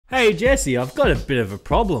Hey Jesse, I've got a bit of a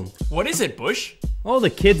problem. What is it, Bush? All the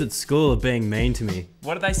kids at school are being mean to me.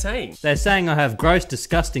 What are they saying? They're saying I have gross,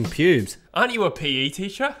 disgusting pubes. Aren't you a PE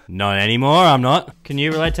teacher? Not anymore, I'm not. Can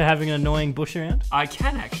you relate to having an annoying bush around? I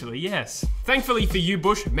can actually, yes. Thankfully for you,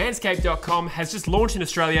 Bush, MANSCAPED.com has just launched in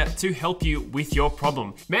Australia to help you with your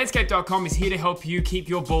problem. MANSCAPED.com is here to help you keep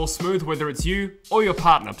your balls smooth, whether it's you or your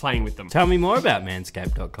partner playing with them. Tell me more about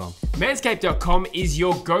MANSCAPED.com. MANSCAPED.com is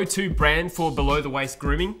your go-to brand for below-the-waist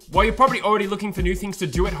grooming. While you're probably already looking for new things to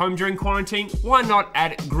do at home during quarantine, why not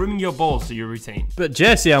add grooming your balls to your routine? But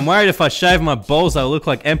Jesse, I'm worried if I shave my balls I'll look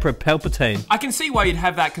like Emperor Palpatine. I can see why you'd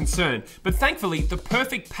have that concern, but thankfully the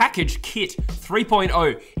Perfect Package Kit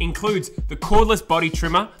 3.0 includes the cordless body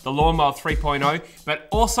trimmer, the Lawnmower 3.0, but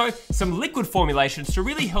also some liquid formulations to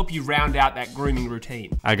really help you round out that grooming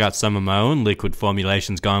routine. I got some of my own liquid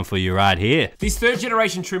formulations going for you right here. This third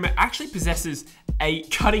generation trimmer actually possesses a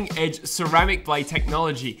cutting-edge ceramic blade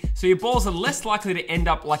technology, so your balls are less likely to end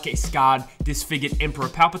up like a scarred, disfigured Emperor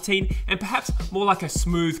Palpatine, and perhaps more like a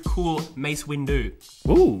smooth, cool Mace Windu.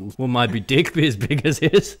 Ooh, will my dick be as big as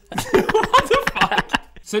his? What the fuck?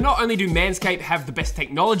 So not only do Manscaped have the best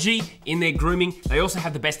technology in their grooming, they also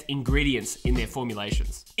have the best ingredients in their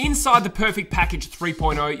formulations. Inside the Perfect Package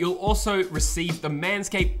 3.0, you'll also receive the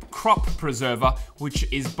Manscaped Crop Preserver,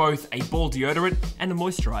 which is both a ball deodorant and a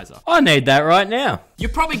moisturizer. I need that right now. You're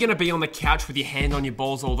probably gonna be on the couch with your hand on your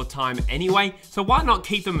balls all the time anyway, so why not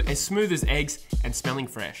keep them as smooth as eggs and smelling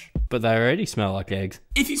fresh? But they already smell like eggs.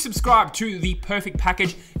 If you subscribe to the Perfect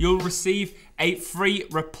Package, you'll receive a free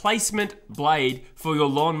replacement blade for your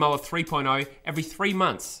Lawnmower 3.0 every 3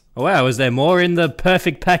 months. Wow, is there more in the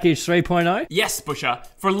Perfect Package 3.0? Yes, Busher.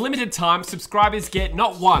 For a limited time, subscribers get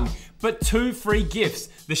not one, but 2 free gifts.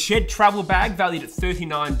 The Shed Travel Bag, valued at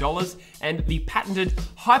 $39, and the patented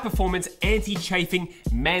high-performance anti-chafing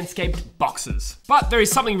Manscaped Boxers. But there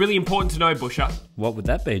is something really important to know, Busher. What would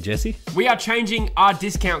that be, Jesse? We are changing our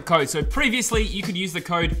discount code. So previously, you could use the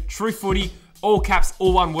code TRUEFOOTY, all caps,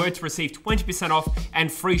 all one word, to receive 20% off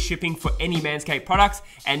and free shipping for any Manscaped products.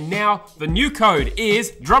 And now the new code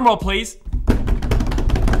is, drumroll please,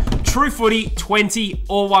 TRUEFOOTY20,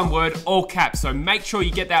 all one word, all caps. So make sure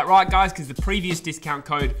you get that right, guys, because the previous discount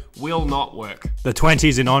code will not work. The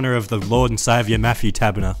 20's in honor of the Lord and Savior Matthew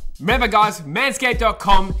Taberner. Remember, guys,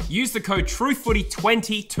 manscaped.com, use the code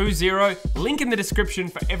TRUEFOOTY20, link in the description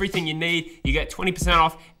for everything you need. You get 20%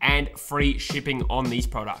 off and free shipping on these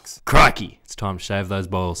products. Crikey, it's time to shave those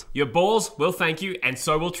balls. Your balls will thank you, and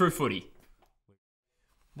so will True Footy.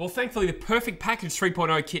 Well, thankfully, the Perfect Package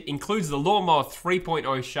 3.0 kit includes the Lawnmower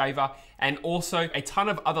 3.0 shaver and also a ton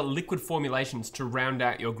of other liquid formulations to round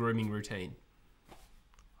out your grooming routine.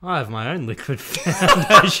 I have my own liquid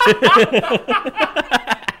foundation.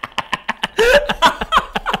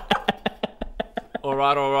 All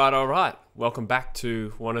right. Welcome back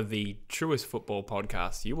to one of the truest football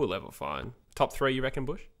podcasts you will ever find. Top 3, you reckon,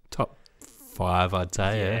 Bush? Top 5, I'd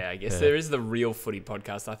say, Yeah, I guess there is the Real Footy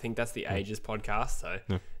podcast. I think that's the Ages podcast. So,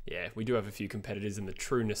 yeah, we do have a few competitors in the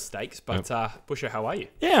Trueness Stakes. But, Busher, how are you?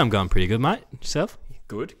 Yeah, I'm going pretty good, mate. Yourself?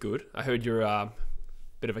 Good. I heard you're a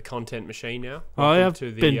bit of a content machine now. Oh, yeah, I've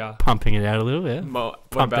been pumping it out a little, yeah. What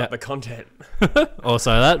about the content?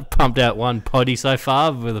 Also that, pumped out one poddy so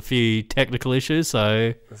far with a few technical issues,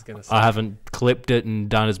 so I haven't clipped it and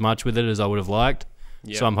done as much with it as I would have liked.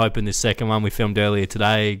 Yep. So I'm hoping this second one we filmed earlier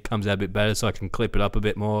today comes out a bit better so I can clip it up a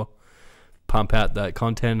bit more, pump out that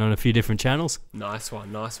content on a few different channels. Nice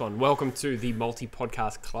one. Welcome to the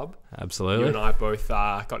Multi-Podcast Club. Absolutely. You and I both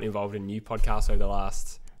got involved in new podcasts over the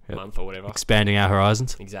last month or whatever. Expanding our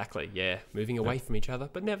horizons. Exactly, yeah. Moving away from each other,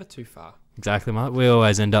 but never too far. Exactly, mate. We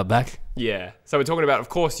always end up back. Yeah. So we're talking about, of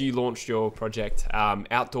course, you launched your project,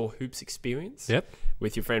 Outdoor Hoops Experience. Yep.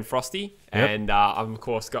 With your friend Frosty. Yep. And I've, of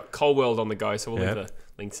course, got Cold World on the go, so we'll leave the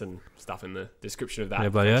links and stuff in the description of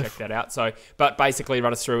that. Check that out. So, but basically,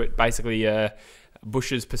 run us through it. Basically,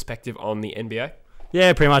 Bush's perspective on the NBA.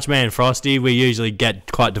 Yeah, pretty much me and Frosty, we usually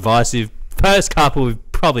get quite divisive. First couple,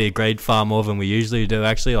 we've probably agreed far more than we usually do,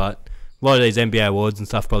 actually. Like, a lot of these NBA awards and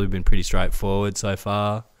stuff probably been pretty straightforward so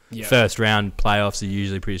far. Yep. First round playoffs are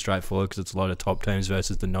usually pretty straightforward because it's a lot of top teams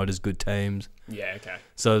versus the not as good teams. Yeah, okay.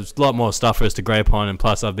 So there's a lot more stuff for us to agree upon, and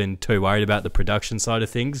plus I've been too worried about the production side of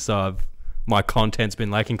things, so my content's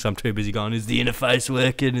been lacking because I'm too busy going, is the interface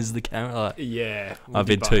working, is the camera... Like, yeah. I've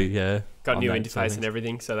been too, Got a new interface and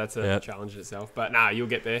everything, so that's a challenge in itself. But nah, you'll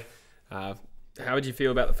get there. How would you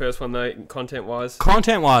feel about the first one though, content-wise?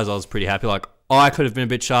 Content-wise, I was pretty happy. Like, I could have been a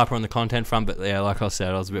bit sharper on the content front, but yeah, like I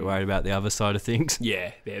said, I was a bit worried about the other side of things.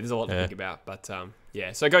 Yeah, there's a lot to think about. But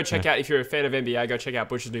yeah, so go check out, if you're a fan of NBA, go check out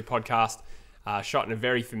Bush's new podcast, shot in a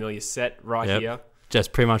very familiar set here.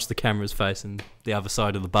 just pretty much the camera's facing the other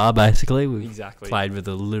side of the bar, basically. We've Exactly. played with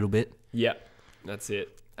it a little bit. Yep, that's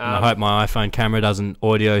it. And I hope my iPhone camera doesn't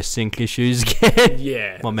audio sync issues again.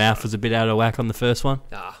 Yeah. My mouth was a bit out of whack on the first one.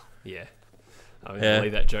 Yeah. I'm going to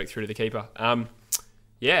leave that joke through to the keeper.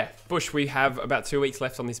 Yeah, Bush, we have about 2 weeks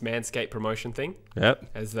left on this Manscaped promotion thing. Yep.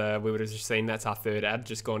 As we would have just seen, that's our third ad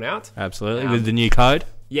just gone out. Absolutely. With the new code.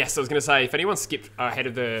 Yes, I was going to say, if anyone skipped ahead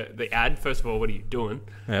of the ad, first of all, what are you doing?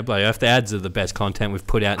 Yeah, bloody oath. The ads are the best content we've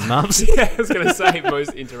put out in months. Yeah, I was going to say,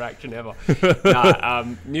 most interaction ever.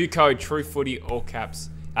 New code, TrueFooty, all caps.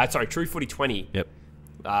 TrueFooty 20. Yep.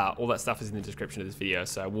 All that stuff is in the description of this video.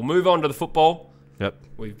 So we'll move on to the football. Yep.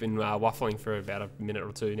 We've been waffling for about a minute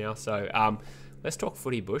or two now. So let's talk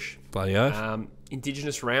footy, Bush. Bloody oath.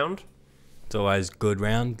 Indigenous round. It's always a good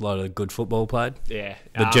round. A lot of good football played. Yeah.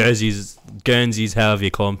 The jerseys, Guernseys, however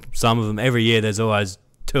you call them, some of them, every year there's always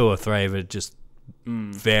 2 or 3 of it just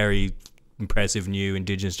very impressive new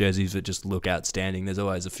Indigenous jerseys that just look outstanding. There's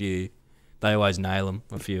always a few. They always nail them,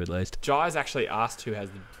 a few at least. Jai's actually asked who has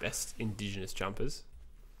the best Indigenous jumpers.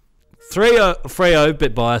 Freo,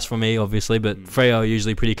 bit biased for me, obviously, but Freo are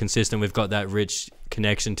usually pretty consistent. We've got that rich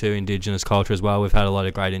connection to Indigenous culture as well. We've had a lot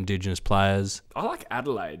of great Indigenous players. I like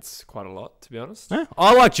Adelaide's quite a lot, to be honest. Yeah,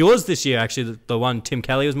 I liked yours this year, actually. The one Tim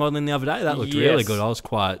Kelly was modelling the other day. That looked really good. I was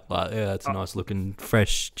quite like, yeah, that's a nice looking,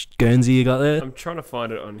 fresh Guernsey you got there. I'm trying to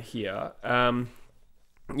find it on here.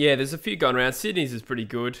 Yeah, there's a few going around. Sydney's is pretty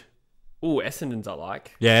good. Ooh, Essendon's I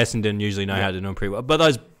like. Yeah, Essendon usually know how to do them pretty well. But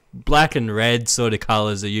those black and red sort of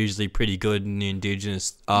colours are usually pretty good in the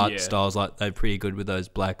Indigenous art styles. Like they're pretty good with those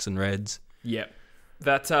blacks and reds. Yep.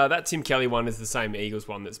 That Tim Kelly one is the same Eagles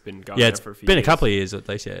one that's been going on for a few years. Been a couple of years at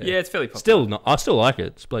least, yeah. Yeah, it's fairly popular. I still like it.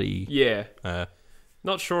 It's bloody... Yeah.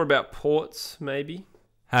 Not sure about Ports, maybe.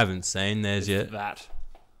 Haven't seen theirs yet. That.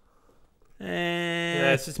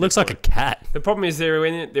 Yeah, it looks like a cat. The problem is they're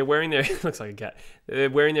wearing their looks like a cat. They're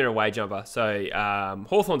wearing their away jumper. So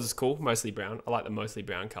Hawthorn's is cool, mostly brown. I like the mostly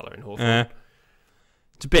brown colour in Hawthorn.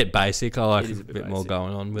 It's a bit basic. I like a bit more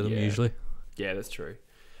going on with them usually. Yeah, that's true.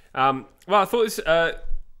 Well, I thought this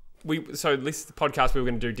this podcast we were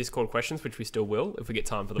going to do Discord questions, which we still will if we get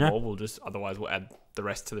time for them all. Otherwise we'll add the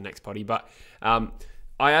rest to the next potty. But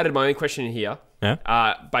I added my own question in here.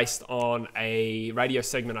 Based on a radio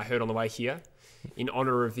segment I heard on the way here in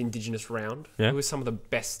honour of Indigenous Round. Who are some of the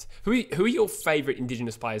best... Who are your favourite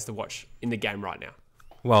Indigenous players to watch in the game right now?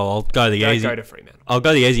 Well, I'll go the easy. Go to Fremantle. I'll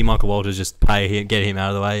go the easy Michael Walters, just get him out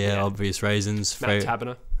of the way, obvious reasons. Matt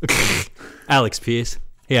Taberner. Alex Pearce.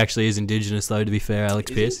 He actually is Indigenous though, to be fair, Alex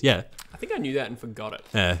Pearce. Yeah. I think I knew that and forgot it.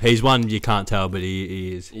 Yeah, he's one you can't tell, but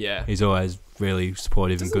he is. Yeah. He's always really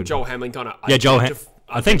supportive and good. Joel Hamling kind of...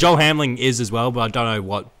 I think Joel Hamling is as well, but I don't know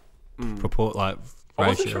what I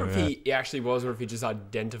wasn't sure if he actually was or if he just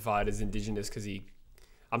identified as Indigenous because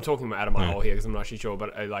I'm talking about out of my hole here because I'm not actually sure,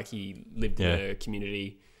 but he lived in a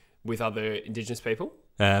community with other Indigenous people.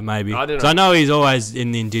 Maybe. I don't know. So I know he's always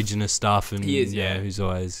in the Indigenous stuff and he is, he's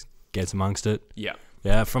always gets amongst it. Yeah.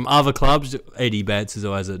 Yeah, from other clubs, Eddie Betts is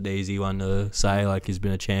always an easy one to say. Like, he's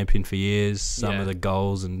been a champion for years. Some of the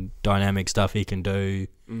goals and dynamic stuff he can do,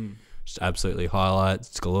 just absolutely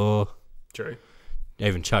highlights galore. True.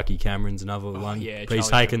 Even Chucky Cameron's another one. Yeah, but he's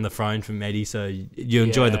taken the throne from Eddie, so you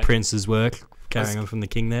enjoy the Prince's work, carrying on from the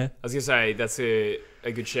King there. I was going to say, that's a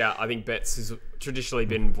good shout. I think Betts has traditionally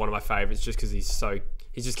been one of my favourites just because he's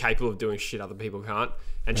just capable of doing shit other people can't.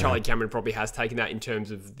 And Charlie Cameron probably has taken that in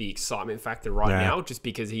terms of the excitement factor now, just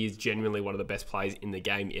because he is genuinely one of the best players in the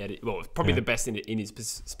game. Well, probably the best in his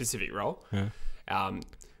specific role. Yeah.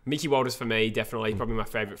 Mickey Walters for me, definitely, probably my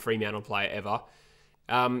favourite Fremantle player ever.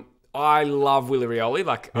 I love Willie Rioli.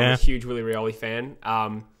 I'm a huge Willie Rioli fan.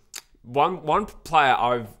 One player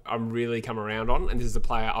I'm really come around on, and this is a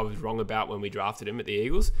player I was wrong about when we drafted him at the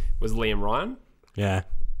Eagles, was Liam Ryan. Yeah.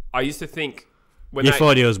 I used to think... You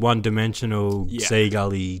thought he was one-dimensional,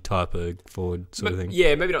 seagully type of forward sort of thing.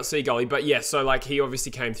 Yeah, maybe not seagully, but so he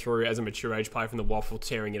obviously came through as a mature age player from the Waffle,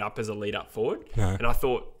 tearing it up as a lead-up forward. And I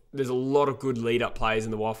thought there's a lot of good lead-up players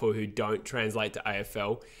in the Waffle who don't translate to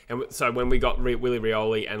AFL. And so when we got Willie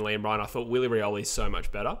Rioli and Liam Ryan, I thought Willie Rioli is so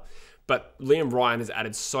much better. But Liam Ryan has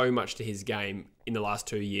added so much to his game in the last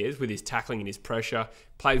 2 years with his tackling and his pressure,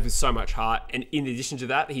 plays with so much heart. And in addition to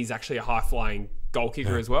that, he's actually a high-flying goal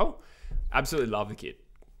kicker as well. Absolutely love the kid.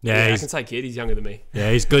 Yeah, I can say kid. He's younger than me.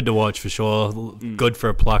 Yeah, he's good to watch for sure. Good for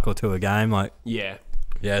a pluck or two a game.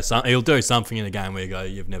 He'll do something in a game where you go,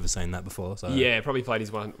 you've never seen that before. So probably played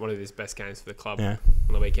one of his best games for the club on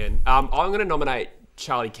the weekend. I'm going to nominate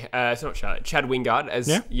Chad Wingard as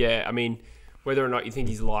I mean, whether or not you think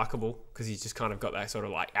he's likable because he's just kind of got that sort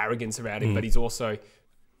of arrogance around him, but he's also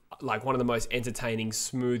like one of the most entertaining,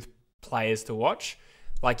 smooth players to watch.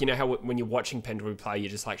 Like, you know how when you're watching Pendlebury play,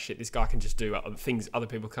 you're just like, shit, this guy can just do things other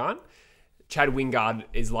people can't. Chad Wingard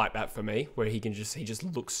is like that for me, where he just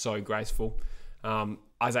looks so graceful.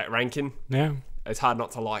 Isaac Rankin, yeah, it's hard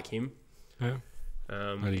not to like him. Yeah,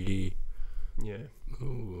 yeah.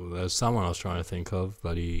 Ooh, there's someone I was trying to think of,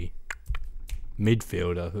 bloody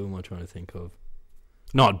midfielder. Who am I trying to think of?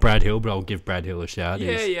 Not Brad Hill, but I'll give Brad Hill a shout.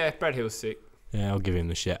 Yeah, Brad Hill's sick. Yeah, I'll give him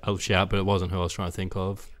the shout, but it wasn't who I was trying to think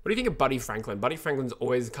of. What do you think of Buddy Franklin? Buddy Franklin's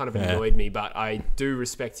always kind of annoyed me, but I do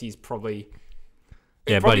respect he's probably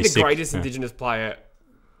the greatest Indigenous player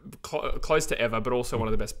close to ever, but also one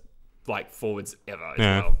of the best like forwards ever as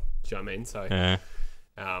well. Do you know what I mean?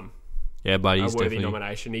 So Buddy's a worthy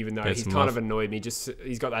nomination, even though he's kind of annoyed me. Just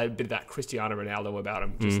he's got a bit of that Cristiano Ronaldo about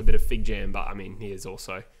him, just a bit of fig jam, but I mean he is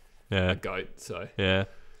also a GOAT. So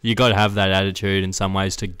you got to have that attitude in some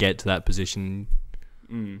ways to get to that position.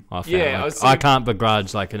 I can't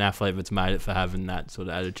begrudge like an athlete that's made it for having that sort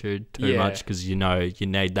of attitude too much, because you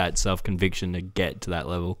need that self-conviction to get to that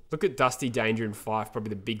level. Look at Dusty, Danger and Fife, probably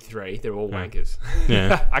the big three. They're all wankers.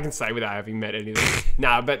 I can say without having met any of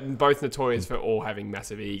them. But both notorious for all having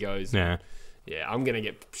massive egos. I'm gonna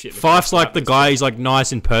get shit. Fife's like the guy. He's like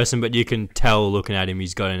nice in person, but you can tell looking at him,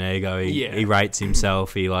 he's got an ego. He rates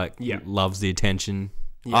himself. He loves the attention.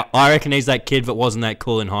 Yeah. I reckon he's that kid that wasn't that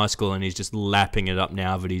cool in high school, and he's just lapping it up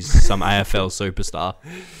now, but he's some AFL superstar.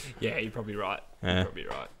 Yeah, you're probably right. Yeah,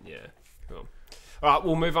 cool. All right,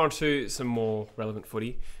 we'll move on to some more relevant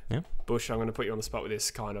footy. Yeah. Bush, I'm going to put you on the spot with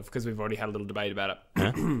this kind of, because we've already had a little debate about it.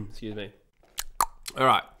 Yeah. Excuse me. All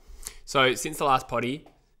right. So since the last potty,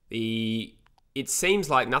 it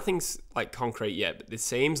seems like nothing's like concrete yet, but it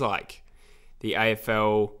seems like the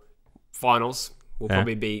AFL finals will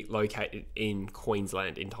probably be located in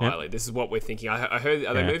Queensland entirely. This is what we're thinking. I heard,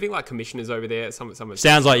 are they moving like commissioners over there? Sounds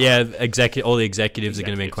like, all the executives are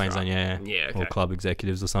going to be in Queensland, right? Yeah, okay. Or club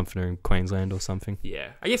executives or something are in Queensland or something. Yeah.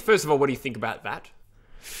 I guess, first of all, what do you think about that?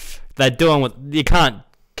 They're doing what... You can't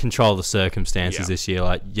control the circumstances this year.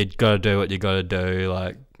 Like, you got to do what you got to do.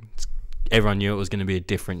 Like, everyone knew it was going to be a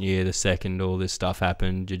different year the second all this stuff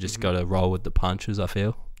happened. You just got to roll with the punches, I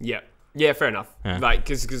feel. Yeah. Yeah, fair enough. Yeah. Like,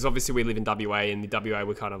 because obviously we live in WA, and the WA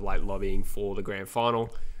we're kind of like lobbying for the grand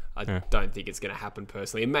final. I don't think it's going to happen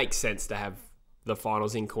personally. It makes sense to have the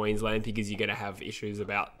finals in Queensland because you're going to have issues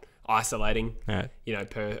about isolating.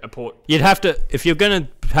 Per a port. You'd have to, if you're going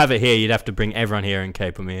to have it here, you'd have to bring everyone here and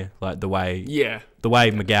keep them here, like the way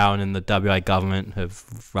McGowan and the WA government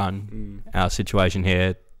have run our situation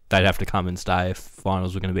here. They'd have to come and stay if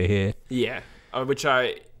finals were going to be here. Yeah, which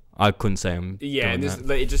I couldn't see them. Yeah, and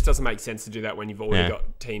it just doesn't make sense to do that when you've already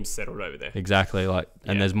got teams settled over there. Exactly,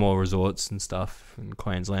 and there's more resorts and stuff in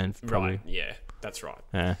Queensland, probably. Right. Yeah, that's right.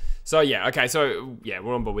 Yeah. So okay. So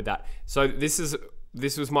we're on board with that. So this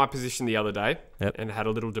was my position the other day, and had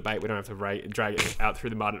a little debate. We don't have to drag it out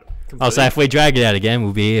through the mud completely. So if we drag it out again,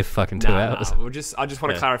 we'll be here for fucking 2 hours. I just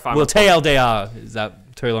want to clarify. Well, TLDR, is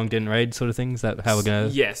that too long didn't read sort of thing? Is that how we're going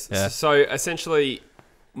to... Yes. Yeah. So essentially,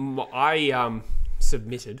 I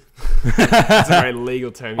submitted. It's a very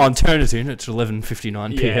legal term. On Turnitin, it's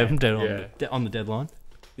 11:59 p.m. On the deadline.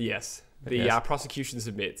 Yes. The prosecution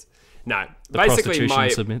submits. No. Basically,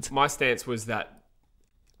 my stance was that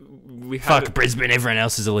Brisbane, everyone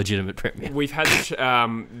else is a legitimate premier. We've had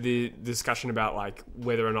the discussion about like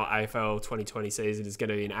whether or not AFL 2020 season is going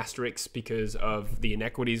to be an asterisk because of the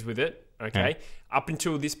inequities with it. Okay. Up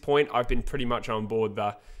until this point, I've been pretty much on board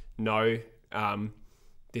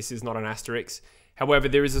this is not an asterisk. However,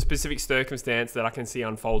 there is a specific circumstance that I can see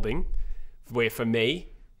unfolding where, for me,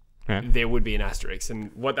 there would be an asterisk.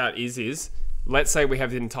 And what that is, let's say we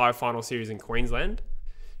have the entire final series in Queensland.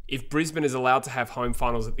 If Brisbane is allowed to have home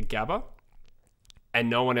finals at the Gabba and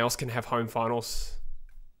no one else can have home finals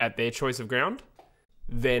at their choice of ground,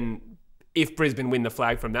 then if Brisbane win the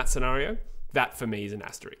flag from that scenario, that for me is an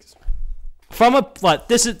asterisk.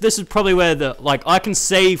 This is probably where I can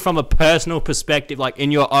see from a personal perspective, like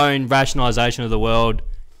in your own rationalization of the world,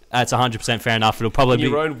 that's 100% fair enough. It'll probably be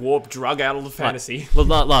your own warped drug out of the fantasy.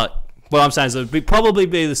 What I'm saying is it'll probably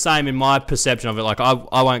be the same in my perception of it. Like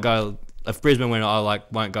I won't go if Brisbane win. I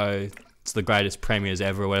won't go. It's the greatest premiers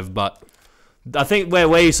ever or whatever. But I think where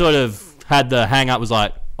we sort of had the hang up was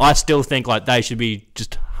like I still think like they should be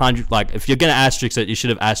just 100. Like if you're gonna asterisk it, you should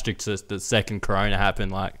have asterisked the second Corona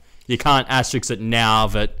happened. Like. You can't asterisk it now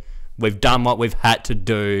that we've done what we've had to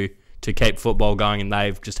do to keep football going, and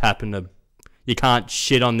they've just happened to... You can't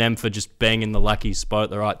shit on them for just being in the lucky spot at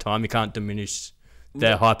the right time. You can't diminish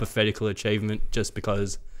their hypothetical achievement just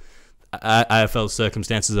because AFL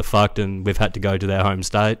circumstances are fucked and we've had to go to their home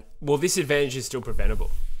state. Well, this advantage is still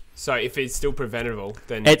preventable. So if it's still preventable,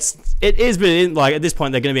 then it is, but like at this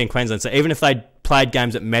point they're going to be in Queensland. So even if they played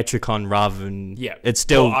games at Metricon rather than it's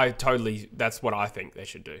still. Well, that's what I think they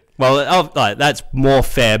should do. Well, like, that's more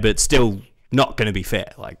fair, but it's still not going to be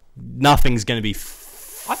fair. Like nothing's going to be.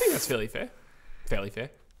 I think that's fairly fair. Fairly fair.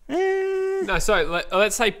 No, so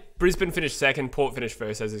let's say Brisbane finished second, Port finished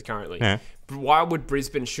first as is currently. Yeah. Why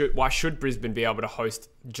should Brisbane be able to host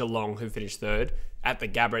Geelong, who finished third, at the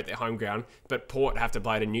Gabba at their home ground, but Port have to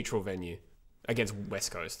play at a neutral venue against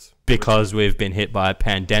West Coast? Because we've been hit by a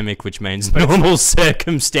pandemic, which means normal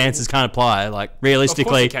circumstances can't apply. Like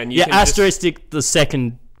realistically, of course you can. Asterisk the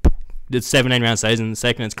second. It's 17-round season. The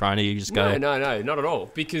second it's Corona, you just go. No, not at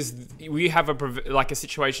all. Because we have a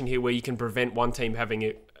situation here where you can prevent one team having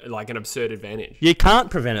an absurd advantage. You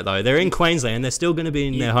can't prevent it though. They're in Queensland. They're still going to be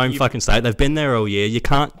in their home fucking state. They've been there all year. You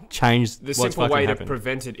can't change. The simple way to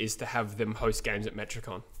prevent it is to have them host games at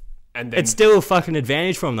Metricon. And then it's still a fucking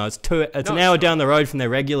advantage from them though. It's an hour down the road from their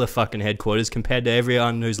regular fucking headquarters compared to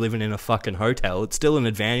everyone who's living in a fucking hotel. It's still an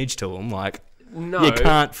advantage to them. Like. No. You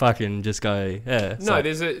can't fucking just go, yeah. No,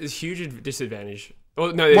 there's a huge disadvantage.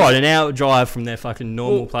 Well, an hour drive from their fucking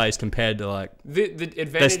normal place compared to like... The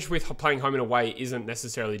advantage with playing home and away isn't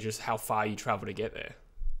necessarily just how far you travel to get there.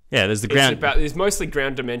 Yeah, there's the ground... There's mostly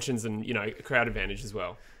ground dimensions and, crowd advantage as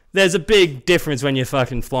well. There's a big difference when you're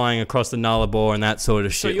fucking flying across the Nullarbor and that sort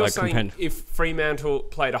of shit. So you're saying if Fremantle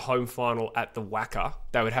played a home final at the Wacker,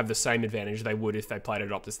 they would have the same advantage they would if they played at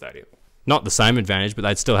Optus Stadium? Not the same advantage, but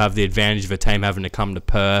they'd still have the advantage of a team having to come to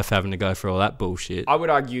Perth, having to go through all that bullshit. I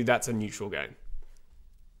would argue that's a neutral game.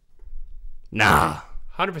 Nah.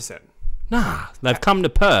 100%. Nah. They've come to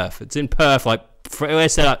Perth. It's in Perth. Like, if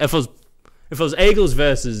it was Eagles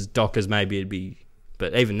versus Dockers, maybe it'd be...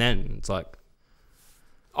 But even then, it's like...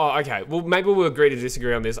 Oh, okay. Well, maybe we'll agree to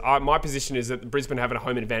disagree on this. My position is that Brisbane having a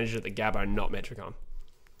home advantage at the Gabba and not Metricon.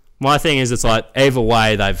 My thing is, it's like either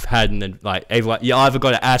way they've had you either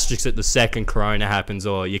got to asterisk it the second Corona happens,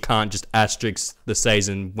 or you can't just asterisk the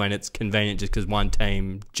season when it's convenient just because one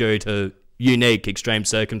team, due to unique extreme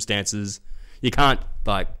circumstances, you can't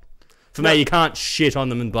me you can't shit on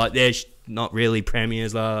them and they're not really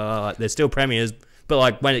premiers, they're still premiers, but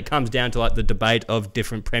like when it comes down to like the debate of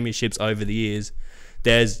different premierships over the years,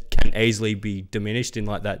 theirs can easily be diminished in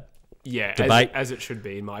like that. Yeah, debate. As it should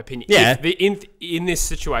be, in my opinion. Yeah. In this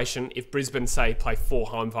situation, if Brisbane, say, play 4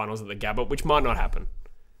 home finals at the Gabba, which might not happen,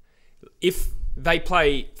 if they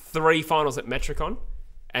play 3 finals at Metricon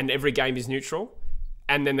and every game is neutral,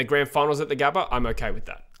 and then the grand finals at the Gabba, I'm okay with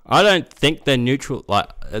that. I don't think they're neutral. Like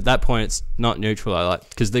at that point, it's not neutral.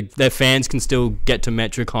 Because their fans can still get to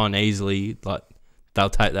Metricon easily. Like they'll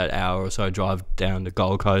take that hour or so drive down to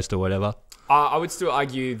Gold Coast or whatever. I would still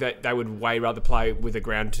argue that they would way rather play with a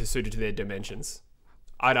ground suited to their dimensions.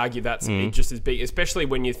 I'd argue that's just as big, especially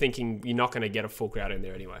when you're thinking you're not going to get a full crowd in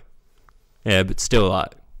there anyway. Yeah, but still,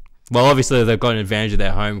 obviously they've got an advantage of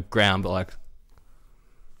their home ground, but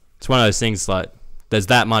it's one of those things there's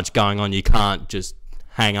that much going on, you can't just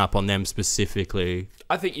hang up on them specifically.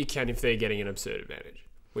 I think you can if they're getting an absurd advantage,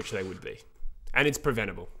 which they would be, and it's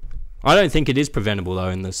preventable. I don't think it is preventable though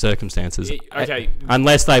in the circumstances. Okay.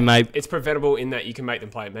 Unless they may... It's preventable in that you can make them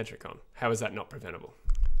play at Metricon. How is that not preventable?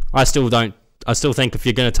 I still think if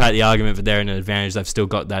you're going to take the argument that they're in an advantage, they've still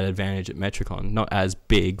got that advantage at Metricon. Not as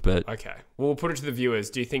big, but... Okay. Well, we'll put it to the viewers.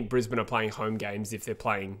 Do you think Brisbane are playing home games if they're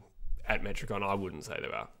playing at Metricon? I wouldn't say they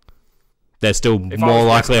are. They're still if more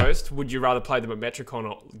likely... West Coast, would you rather play them at Metricon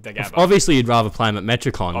or the Gabba? Obviously, you'd rather play them at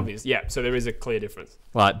Metricon. Obviously, yeah. So there is a clear difference.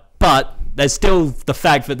 But there's still the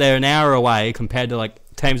fact that they're an hour away compared to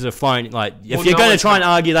teams that are flying. If you're going to try and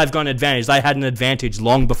argue they've got an advantage, they had an advantage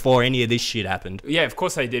long before any of this shit happened. Yeah, of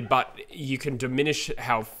course they did. But you can diminish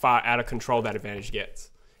how far out of control that advantage gets.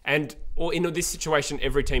 Or in this situation,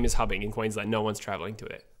 every team is hubbing in Queensland. No one's travelling to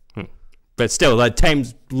it. But still,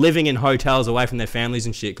 teams living in hotels away from their families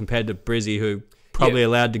and shit compared to Brizzy, who probably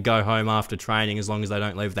allowed to go home after training as long as they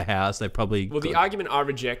don't leave the house. They probably... Well, the argument I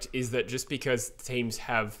reject is that just because teams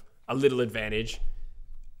have a little advantage,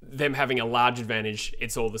 them having a large advantage,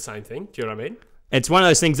 it's all the same thing. Do you know what I mean? It's one of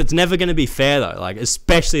those things that's never going to be fair, though.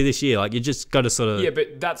 Especially this year. You just got to sort of... Yeah,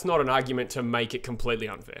 but that's not an argument to make it completely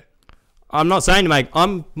unfair. I'm not saying to make...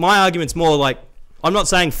 My argument's more I'm not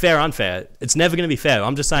saying fair, unfair. It's never going to be fair.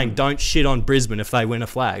 I'm just saying don't shit on Brisbane if they win a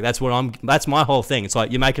flag. That's my whole thing. It's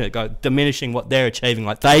you're making it go diminishing what they're achieving.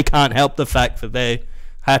 They can't help the fact that they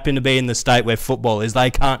happen to be in the state where football is.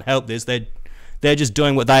 They can't help this. They're just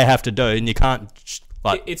doing what they have to do, and you can't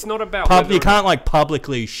Like, it's not about you can't like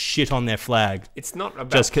publicly shit on their flag. It's not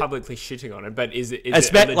about publicly shitting on it, but is it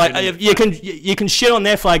like you can shit on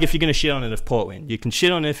their flag if you're going to shit on it if Port win. You can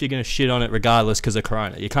shit on it if you're going to shit on it regardless because of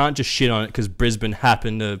Corona. You can't just shit on it because Brisbane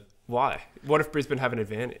happened to. Why? What if Brisbane have an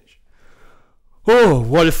advantage? Oh,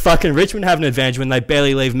 what if fucking Richmond have an advantage when they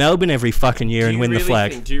barely leave Melbourne every fucking year and win the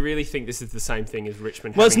flag? Do you really think this is the same thing as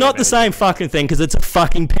Richmond? Well, it's not the same fucking thing because it's a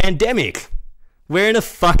fucking pandemic. We're in a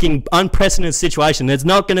fucking unprecedented situation. There's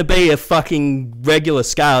not going to be a fucking regular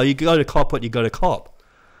scale. You got to cop what you got to cop.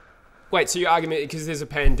 Wait, so your argument, because there's a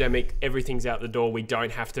pandemic, everything's out the door, we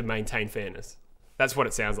don't have to maintain fairness. That's what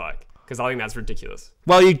it sounds like, because I think that's ridiculous.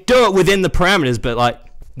 Well, you do it within the parameters, but like,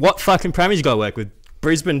 what fucking parameters you got to work with?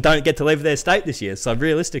 Brisbane don't get to leave their state this year, so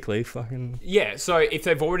realistically, fucking... Yeah, so if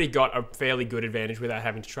they've already got a fairly good advantage without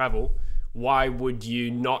having to travel, why would you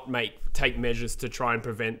not take measures to try and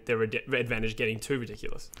prevent their advantage getting too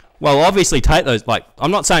ridiculous? Well, obviously take those, like, I'm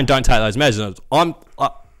not saying don't take those measures. I'm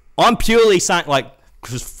purely saying, like,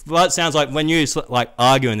 because it sounds like when you, like,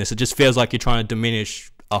 arguing this, it just feels like you're trying to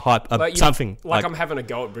diminish something. Like I'm having a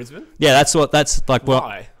go at Brisbane? Yeah, that's like what...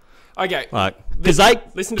 Why? Okay. Like, because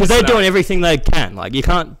they're doing everything they can. Like, you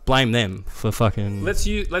can't blame them for fucking... Let's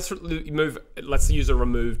use a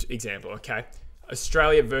removed example, okay?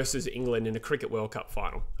 Australia versus England in a Cricket World Cup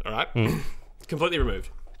final, all right? Completely removed.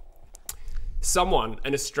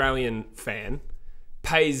 An Australian fan,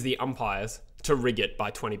 pays the umpires to rig it by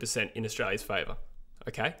 20% in Australia's favour,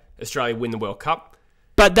 okay? Australia win the World Cup.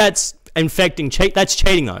 But that's that's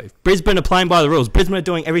cheating though. Brisbane are playing by the rules. Brisbane are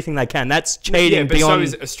doing everything they can. That's cheating. Yeah, but so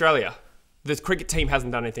is Australia. The cricket team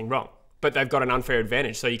hasn't done anything wrong, but they've got an unfair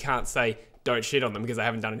advantage, so you can't say don't shit on them because they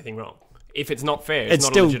haven't done anything wrong. If it's not fair, it's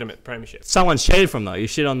not a legitimate premiership. Someone's cheated from though. You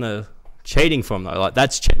shit on the cheating from though. Like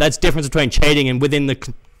that's difference between cheating and within the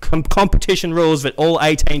competition rules that all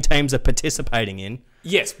 18 teams are participating in.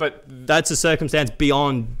 Yes, but that's a circumstance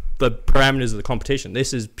beyond the parameters of the competition.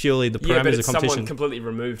 This is purely the parameters of competition. Someone completely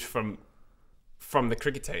removed from the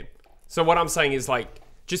cricket team. So what I'm saying is, like,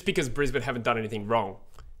 just because Brisbane haven't done anything wrong,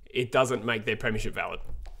 it doesn't make their premiership valid.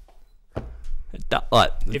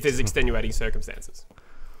 If there's extenuating circumstances.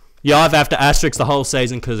 You either have to asterisk the whole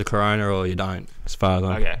season because of Corona, or you don't. As far as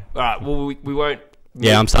okay, all right. Well, we won't.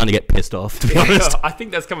 Yeah, I'm starting to get pissed off, to be honest. I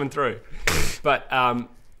think that's coming through. But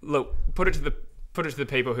look, put it to the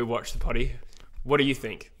people who watch the potty. What do you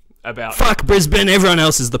think about? Fuck Brisbane. Everyone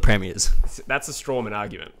else is the premiers. That's a strawman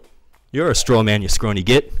argument. You're a straw man, you scrawny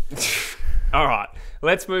git. All right,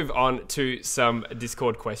 let's move on to some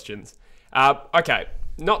Discord questions. Okay,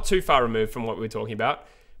 not too far removed from what we were talking about.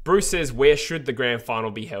 Bruce says, where should the grand final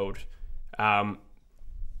be held?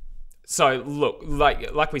 So, look,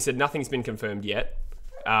 like we said, nothing's been confirmed yet.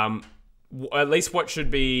 At least what should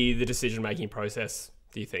be the decision-making process,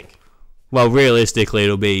 do you think? Well,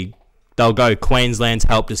 realistically, they'll go, Queensland's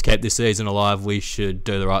helped us keep this season alive. We should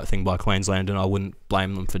do the right thing by Queensland, and I wouldn't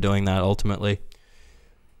blame them for doing that, ultimately.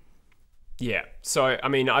 Yeah. So, I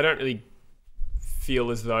mean, I don't really feel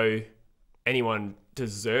as though anyone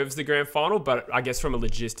deserves the grand final, but I guess from a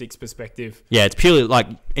logistics perspective... Yeah, it's purely, like,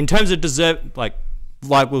 in terms of like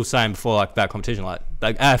we were saying before, like, about competition, like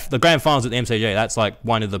the grand finals at the MCG, that's, like,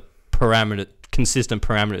 one of the consistent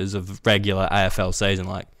parameters of regular AFL season.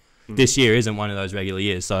 Like, this year isn't one of those regular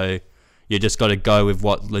years, so you just got to go with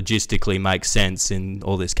what logistically makes sense in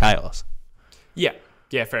all this chaos. Yeah,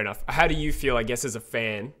 fair enough. How do you feel, I guess, as a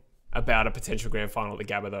fan about a potential grand final at the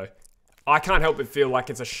Gabba, though? I can't help but feel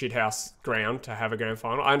like it's a shithouse ground to have a grand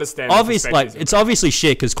final. I understand. It's obviously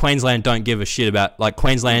shit because Queensland don't give a shit about, like,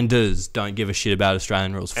 Queenslanders don't give a shit about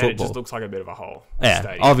Australian rules football. And it just looks like a bit of a hole. Yeah,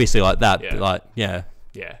 stadium. Obviously like that. Yeah. Like, yeah.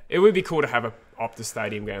 Yeah, it would be cool to have a Optus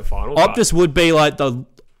Stadium grand final. Optus would be like the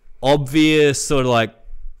obvious sort of like,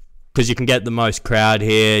 because you can get the most crowd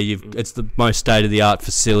here. It's the most state of the art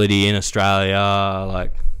facility in Australia,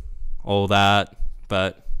 like all that.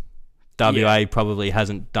 But WA probably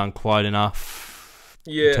hasn't done quite enough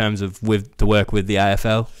in terms of to work with the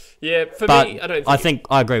AFL. Yeah, for me, I think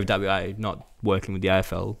I agree with WA not working with the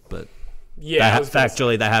AFL, but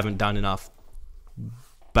factually they haven't done enough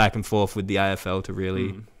back and forth with the AFL to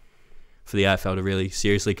really for the AFL to really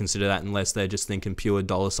seriously consider that, unless they're just thinking pure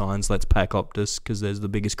dollar signs. Let's pack Optus because there's the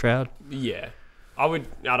biggest crowd. Yeah, I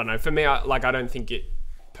don't know. For me, I don't think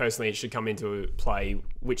it should come into play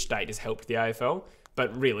which state has helped the AFL.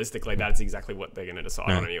 But realistically, that's exactly what they're going to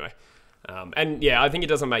decide on anyway. And yeah, I think it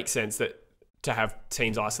doesn't make sense to have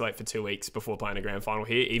teams isolate for 2 weeks before playing a grand final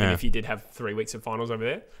here, even if you did have 3 weeks of finals over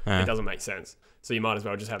there. It doesn't make sense. So you might as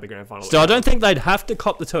well just have the grand final. So I don't think they'd have to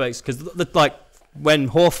cop the 2 weeks because, like, when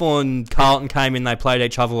Hawthorn Carlton came in, they played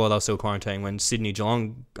each other while they were still quarantined. When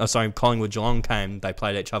Collingwood Geelong came, they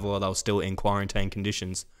played each other while they were still in quarantine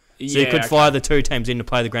conditions. So you could fly the two teams in to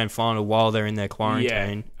play the grand final while they're in their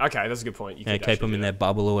quarantine. Yeah. Okay, that's a good point. You could keep them in their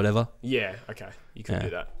bubble or whatever. Yeah, okay. You could do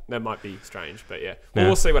that. That might be strange, but yeah. Well,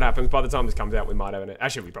 we'll see what happens. By the time this comes out, we might have it.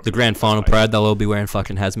 Actually, we probably... The grand final parade, they'll all be wearing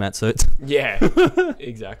fucking hazmat suits. Yeah,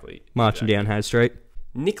 exactly. Marching down Hay Street.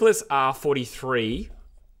 Nicholas R43,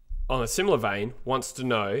 on a similar vein, wants to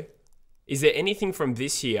know, is there anything from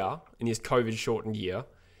this year, in this COVID-shortened year,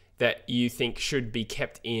 that you think should be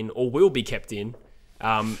kept in or will be kept in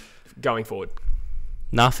going forward?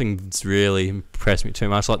 Nothing's really impressed me too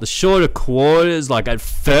much. Like the shorter quarters, like at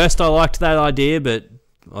first I liked that idea, but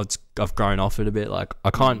I've grown off it a bit. Like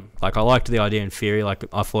I can't, like I liked the idea in theory. Like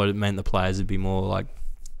I thought it meant the players would be more like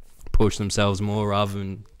push themselves more rather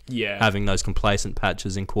than having those complacent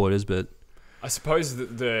patches in quarters. But I suppose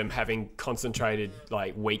that them having concentrated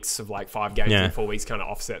like weeks of like 5 games in 4 weeks kind of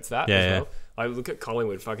offsets that as well. Like look at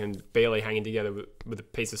Collingwood fucking barely hanging together with a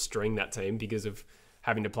piece of string, that team, because of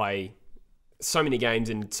having to play so many games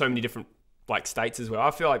in so many different like states as well.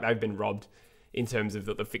 I feel like they've been robbed in terms of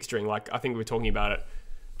the fixturing. Like I think we were talking about it.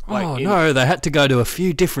 Like no, they had to go to a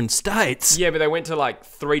few different states. Yeah, but they went to like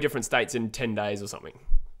 3 different states in 10 days or something,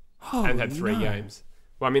 and had 3 games.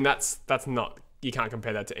 Well, I mean that's not, you can't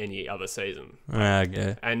compare that to any other season.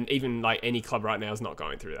 Yeah. And even like any club right now is not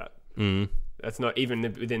going through that. That's not even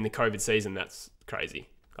within the COVID season. That's crazy.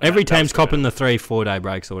 Like every team's copping the 3-4 day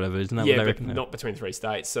breaks or whatever, isn't that what they reckon? But not between 3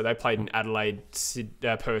 states. So they played in Adelaide,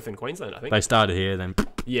 Perth, and Queensland, I think. They started here, then.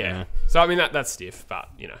 Yeah. So I mean that's stiff, but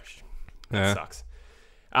you know, that sucks.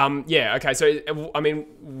 Okay. So I mean,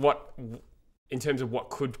 what in terms of what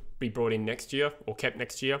could be brought in next year or kept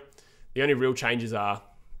next year, the only real changes are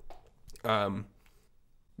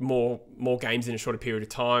more games in a shorter period of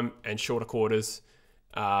time and shorter quarters,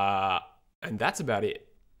 and that's about it,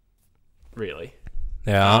 really.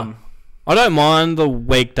 Yeah. I don't mind the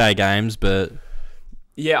weekday games, but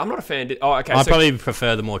yeah, I'm not a fan. I probably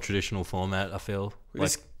prefer the more traditional format, I feel.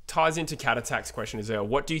 This ties into Cat Attack's question as well.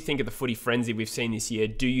 What do you think of the footy frenzy we've seen this year?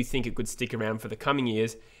 Do you think it could stick around for the coming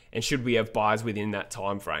years? And should we have buys within that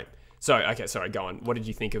time frame? So, okay, sorry, go on. What did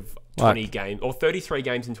you think of 20 games or 33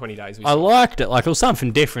 games in 20 days? I liked it. Like, it was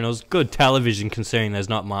something different. It was good television, considering there's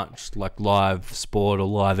not much like live sport or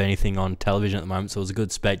live anything on television at the moment. So it was a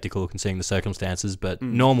good spectacle considering the circumstances. But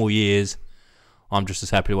normal years, I'm just as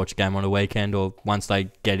happy to watch a game on a weekend, or once they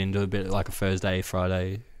get into a bit like a Thursday,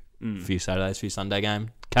 Friday, a few Saturdays, a few Sunday game.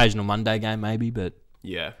 Occasional Monday game maybe, but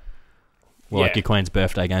like your Queen's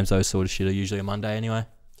birthday games, those sort of shit are usually a Monday anyway.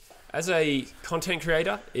 As a content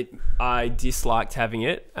creator, I disliked having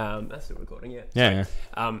it. That's still recording, yeah.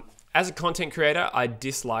 As a content creator, I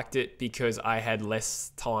disliked it because I had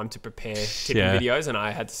less time to prepare tipping videos and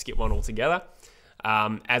I had to skip one altogether.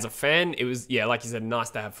 As a fan, it was, like you said,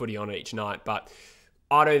 nice to have footy on each night, but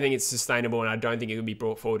I don't think it's sustainable and I don't think it can be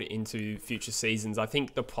brought forward into future seasons. I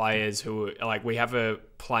think the players who are, like, we have a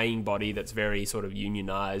playing body that's very sort of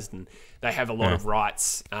unionised and they have a lot of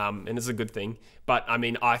rights, and it's a good thing. But, I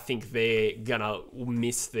mean, I think they're going to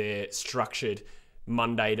miss their structured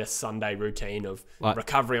Monday to Sunday routine of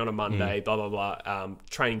recovery on a Monday, blah, blah, blah,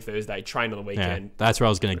 training Thursday, train on the weekend. Yeah, that's where I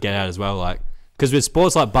was going to get at as well. Like, because with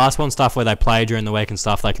sports like basketball and stuff where they play during the week and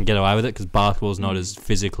stuff, they can get away with it because basketball's not as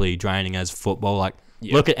physically draining as football. Like,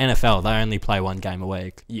 look at NFL; they only play 1 game a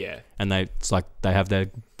week. Yeah, and it's like they have their,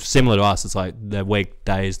 similar to us. It's like their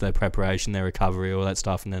weekdays, their preparation, their recovery, all that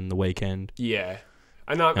stuff, and then the weekend. Yeah,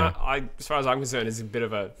 and I as far as I'm concerned, it's a bit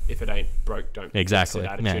of a if it ain't broke, don't fix it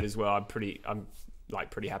attitude as well. I'm pretty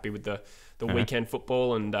happy with the weekend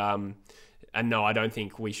football, and no, I don't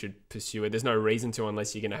think we should pursue it. There's no reason to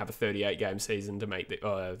unless you're going to have a 38 game season to make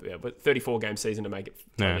but 34 game season to make it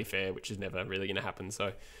totally fair, which is never really going to happen.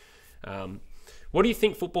 So. What do you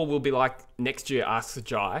think football will be like next year, asks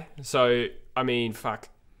Jai. So, I mean, fuck.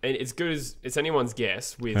 And it's good as it's anyone's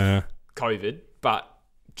guess with COVID, but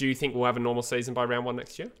do you think we'll have a normal season by round 1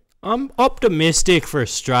 next year? I'm optimistic for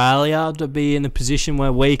Australia to be in a position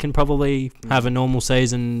where we can probably have a normal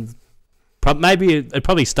season. Maybe it'd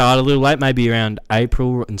probably start a little late, maybe around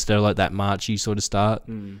April instead of like that Marchy sort of start.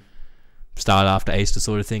 Start after Easter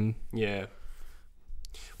sort of thing. Yeah.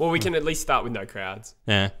 Well, we can at least start with no crowds.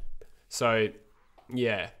 Yeah. So...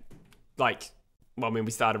 yeah, I mean,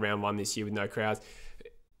 we started round 1 this year with no crowds.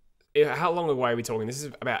 How long away are we talking? This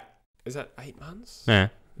is that 8 months? Yeah,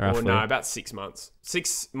 roughly. Or no, about 6 months.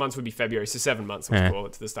 6 months would be February, so 7 months, let's call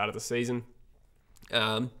it, to the start of the season.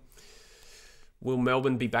 Will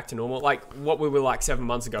Melbourne be back to normal? Like, what we were like 7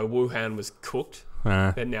 months ago, Wuhan was cooked.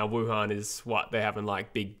 But now Wuhan is what? They're having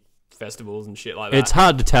like big festivals and shit like that. It's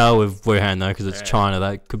hard to tell with Wuhan though, because it's China.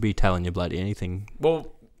 They could be telling you bloody anything.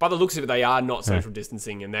 Well, by the looks of it, they are not social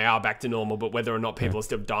distancing and they are back to normal. But whether or not people are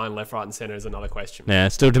still dying left, right, and centre is another question. Yeah.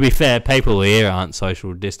 Still, to be fair, people here aren't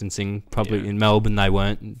social distancing. Probably in Melbourne they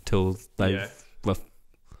weren't until they. Yeah.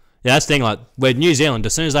 Yeah, that's the thing. Like, with New Zealand,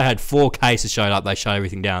 as soon as they had 4 cases showed up, they shut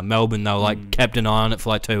everything down. Melbourne, they were like kept an eye on it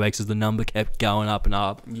for like 2 weeks as the number kept going up and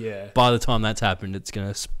up. Yeah. By the time that's happened, it's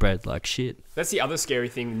gonna spread like shit. That's the other scary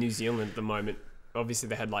thing in New Zealand at the moment. Obviously,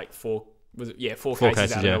 they had like 4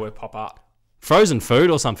 cases out of nowhere pop up. Frozen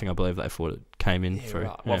food or something, I believe they thought it came in through.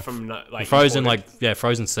 Right. Well, from like frozen,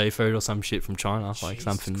 frozen seafood or some shit from China, like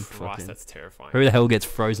something. Christ, that's terrifying. Who the hell gets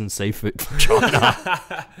frozen seafood from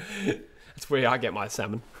China? That's where I get my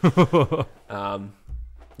salmon.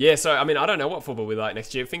 Yeah, so I mean, I don't know what football we like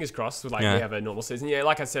next year. Fingers crossed, we have a normal season. Yeah,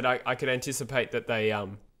 like I said, I could anticipate that they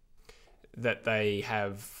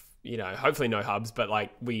have, you know, hopefully no hubs, but like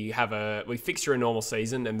we fixture a normal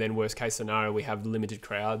season, and then worst case scenario we have limited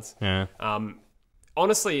crowds. Yeah.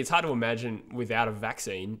 Honestly, it's hard to imagine without a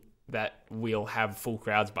vaccine that we'll have full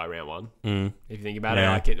crowds by round 1. If you think about it,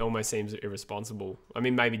 like it almost seems irresponsible. I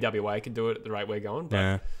mean, maybe WA could do it at the rate we're going,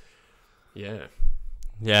 but yeah,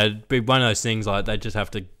 it'd be one of those things like they just have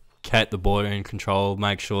to keep the border in control,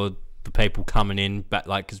 make sure the people coming in back,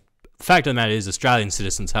 like, because the fact of the matter is Australian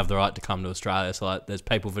citizens have the right to come to Australia. So like, there's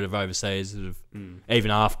people that are overseas that have even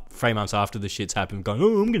after 3 months after the shit's happened, going,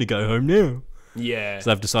 oh, I'm gonna go home now. Yeah.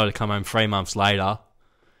 So they've decided to come home 3 months later.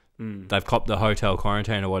 They've copped the hotel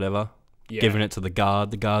quarantine or whatever. Given it to the guard.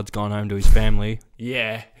 The guard's gone home to his family.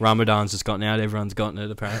 Yeah. Ramadan's just gotten out. Everyone's gotten it,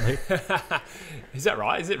 apparently. Is that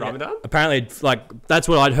right? Is it Ramadan? Apparently, like, that's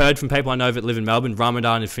what I'd heard from people I know that live in Melbourne.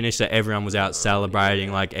 Ramadan had finished, so everyone was out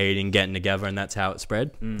celebrating, like eating, getting together, and that's how it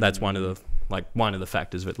spread. That's one of the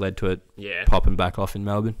factors that led to it popping back off in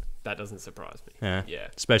Melbourne. That doesn't surprise me. Yeah.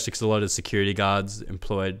 Especially because a lot of security guards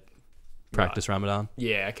employed practice Ramadan.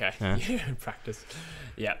 Yeah, okay. Yeah, practice.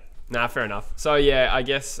 Yeah. Nah, fair enough. So, yeah, I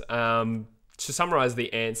guess to summarise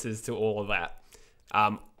the answers to all of that,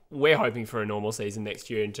 we're hoping for a normal season next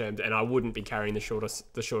year in terms, and I wouldn't be carrying the shorter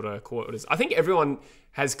quarters. I think everyone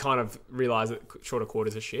has kind of realised that shorter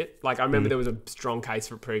quarters are shit. Like, I remember there was a strong case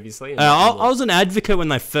for it previously. I was an advocate when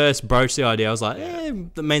they first broached the idea. I was like,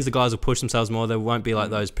 that means the guys will push themselves more. There won't be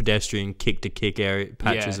like those pedestrian kick-to-kick area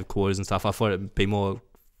patches of quarters and stuff. I thought it'd be more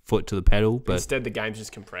foot to the pedal, but instead the game's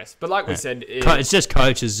just compressed. But like we said, it's just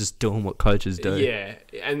coaches just doing what coaches do. Yeah,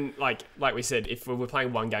 and like we said, if we were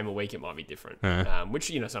playing one game a week, it might be different. Which,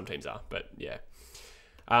 you know, some teams are, but yeah.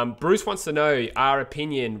 Bruce wants to know our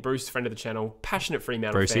opinion. Bruce, friend of the channel, passionate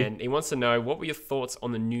Fremantle fan. He wants to know, what were your thoughts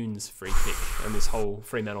on the Nunes free kick and this whole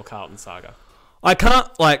Fremantle Carlton saga? I can't,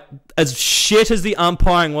 like, as shit as the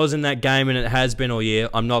umpiring was in that game, and it has been all year,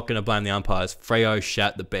 I'm not going to blame the umpires. Freo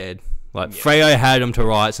shat the bed. Like, Freo had them to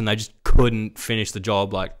rights, and they just couldn't finish the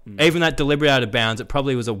job. Like, even that deliberate out of bounds, it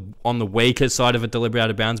probably was on the weaker side of a deliberate out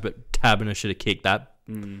of bounds, but Tabner should have kicked that.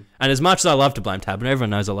 And as much as I love to blame Tabner, everyone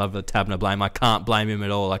knows I love the Tabner blame. I can't blame him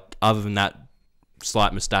at all. Like, other than that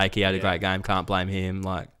slight mistake, he had a great game. Can't blame him.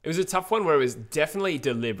 Like, it was a tough one where it was definitely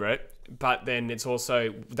deliberate, but then it's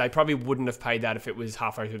also, they probably wouldn't have paid that if it was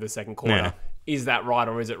halfway through the second quarter. Yeah. Is that right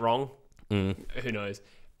or is it wrong? Who knows?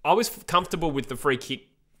 I was comfortable with the free kick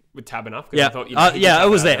with Tabner. Yeah, I thought, you know, it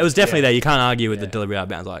was there. It was definitely there. You can't argue with the delivery out of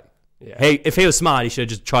bounds. Like, if he was smart, he should have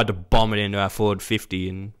just tried to bomb it into our forward 50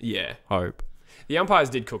 and hope. The umpires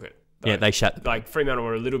did cook it, though. Yeah, they shut. Like, Fremantle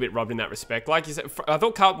were a little bit robbed in that respect. Like you said, I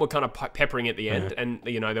thought Carlton were kind of peppering at the end, and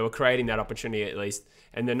you know, they were creating that opportunity at least,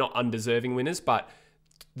 and they're not undeserving winners. But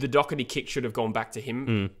the Doherty kick should have gone back to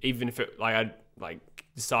him, even if it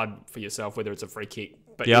decide for yourself whether it's a free kick.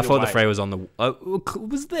 But I thought the free was on the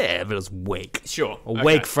was there, but it was weak. Sure,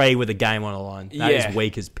 weak free with a game on the line. That is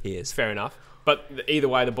weak as piss. Fair enough. But either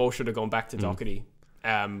way, the ball should have gone back to Doherty,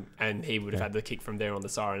 and he would have had the kick from there on the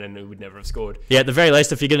siren, and he would never have scored. Yeah, at the very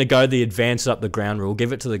least, if you're going to go the advance up the ground rule,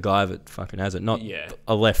 give it to the guy that fucking has it, not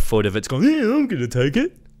a left foot if it's gone. Yeah, I'm going to take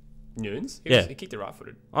it. Nunes? He kicked it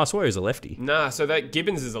right-footed. I swear he's a lefty. Nah, so that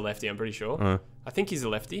Gibbons is a lefty, I'm pretty sure. I think he's a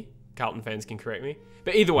lefty. Carlton fans can correct me.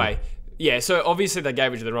 But either way, so obviously they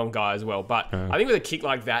gave it to the wrong guy as well. But I think with a kick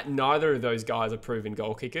like that, neither of those guys are proven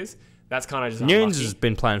goal kickers. That's kind of just Nunes has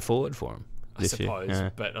been playing forward for him this year. I suppose. Yeah.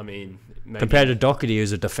 But, I mean, maybe compared to Doherty,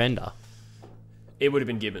 who's a defender. It would have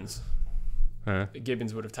been Gibbons.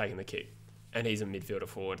 Gibbons would have taken the kick. And he's a midfielder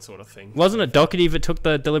forward sort of thing. Wasn't it Doherty that took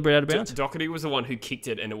the deliberate out of bounds? Doherty was the one who kicked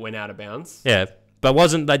it and it went out of bounds. Yeah. But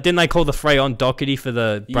didn't they call the free on Doherty for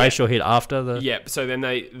the Brayshaw hit after the... Yeah, so then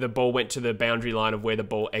the ball went to the boundary line of where the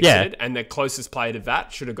ball exited, and the closest player to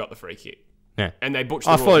that should have got the free kick. Yeah. And they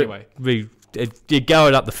butchered the rule anyway. We you go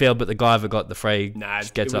it up the field, but the guy that got the free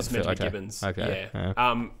gets it up the field. Gibbons. Okay.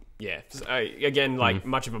 Yeah. So, again, like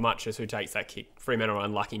much of a muchness who takes that kick. Fremantle were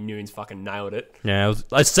unlucky. Nunes fucking nailed it. Yeah.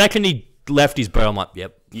 The second he left his boot, I'm like,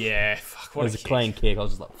 yep. Yeah. Fuck. What it was a clean kick. I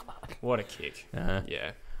was just like, fuck. What a kick.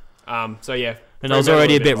 Yeah. So yeah. And I was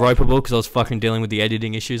already a bit ropeable because I was fucking dealing with the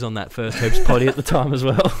editing issues on that first Hoops potty at the time as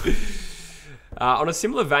well. On a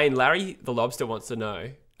similar vein, Larry the Lobster wants to know,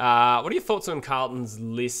 what are your thoughts on Carlton's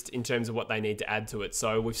list in terms of what they need to add to it?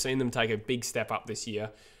 So we've seen them take a big step up this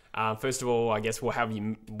year. First of all, I guess, what have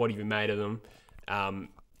you made of them?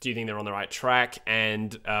 Do you think they're on the right track?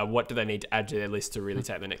 And what do they need to add to their list to really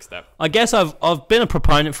take the next step? I guess I've been a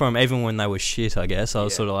proponent for them even when they were shit, I guess. I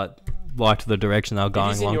was sort of liked the direction they were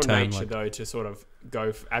going long term. It is in your nature, though, to sort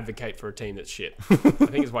of advocate for a team that's shit. I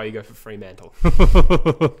think it's why you go for Fremantle.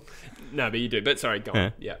 No, but you do. But sorry, go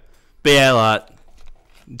on. Yeah. But yeah, like,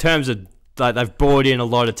 in terms of, like, they've brought in a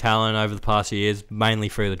lot of talent over the past few years, mainly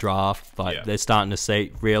through the draft. Like, they're starting to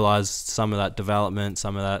realise some of that development,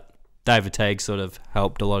 some of that. David Teague sort of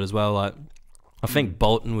helped a lot as well. Like, I think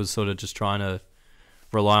Bolton was sort of just trying to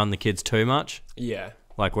rely on the kids too much. Yeah.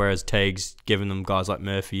 Like, whereas Teague's given them guys like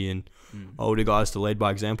Murphy and older guys to lead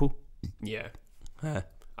by example. Yeah.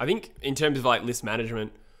 I think in terms of, like, list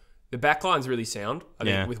management, the backline's really sound. I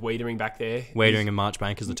think with Wiedering back there. Wiedering and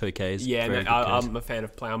Marchbank as the two keys. Yeah, and I'm a fan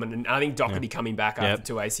of Plowman. And I think Doherty coming back after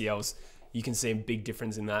 2 ACLs, you can see a big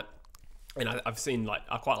difference in that. And I've seen, like,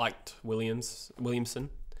 I quite liked Williamson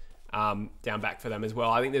down back for them as well.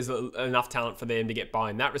 I think there's enough talent for them to get by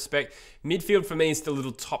in that respect. Midfield for me is still a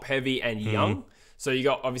little top heavy and young. So you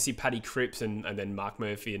got obviously Paddy Cripps and then Mark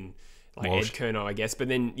Murphy and like Walsh. Ed Kerno, I guess. But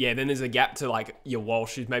then there's a gap to like your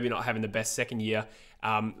Walsh, who's maybe not having the best second year.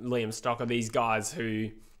 Liam Stocker, these guys who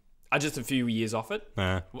are just a few years off it.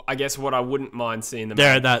 I guess what I wouldn't mind seeing them.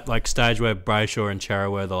 They're at that like stage where Brayshaw and Chera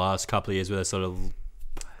were the last couple of years, where they're sort of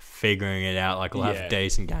figuring it out. Like, we'll have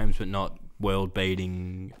decent games, but not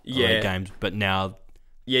world-beating games. But now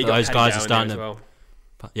those guys are starting to.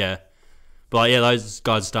 Those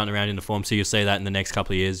guys are starting around into form, so you'll see that in the next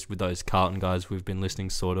couple of years with those Carlton guys we've been listening,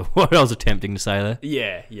 sort of what I was attempting to say there.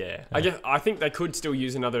 Yeah. I think they could still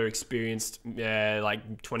use another experienced,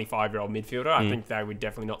 like 25-year-old midfielder. I think they would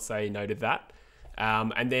definitely not say no to that.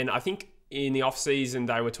 And then I think in the off-season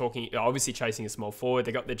they were talking, obviously chasing a small forward.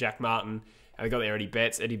 They got their Jack Martin, and they got their Eddie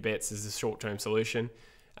Betts. Eddie Betts is a short-term solution.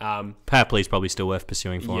 Papley's probably still worth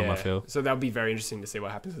pursuing for him, I feel. So that'll be very interesting to see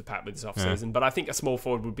what happens with Papley this off-season. But I think a small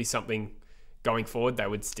forward would be something going forward they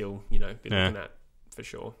would still, be looking at for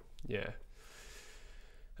sure. Yeah.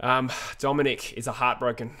 Dominic is a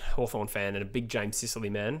heartbroken Hawthorn fan and a big James Sicily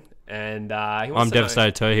man. And I'm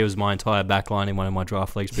devastated too. He was my entire backline in one of my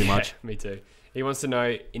draft leagues pretty much. Me too. He wants to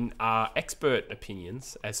know, in our expert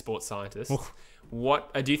opinions as sports scientists,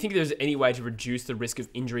 what do you think there's any way to reduce the risk of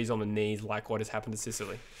injuries on the knees like what has happened to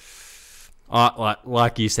Sicily?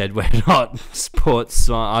 Like you said, we're not sports.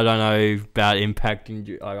 I don't know about impact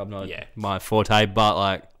injury. I'm not my forte, but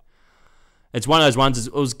like, it's one of those ones.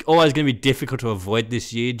 It was always going to be difficult to avoid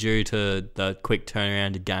this year due to the quick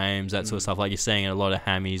turnaround of games, that sort of stuff. Like, you're seeing a lot of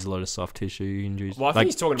hammies, a lot of soft tissue injuries. Well, I think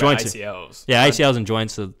he's talking about ACLs. Yeah, ACLs and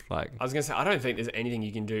joints are like. I was going to say, I don't think there's anything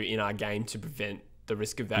you can do in our game to prevent the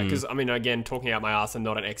risk of that. Because I mean, again, talking out my ass, I'm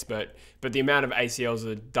not an expert, but the amount of ACLs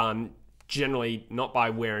that are done generally not by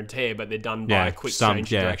wear and tear, but they're done by a quick change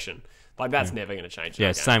direction. Like, that's never going to change.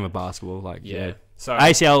 Yeah, same with basketball. Like, So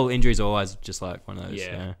ACL injuries are always just like one of those.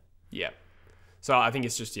 Yeah. So I think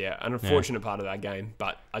it's just an unfortunate part of that game,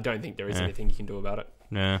 but I don't think there is anything you can do about it.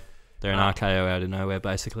 Yeah, they're an RKO out of nowhere,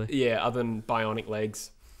 basically. Yeah, other than bionic legs.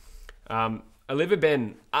 Olivia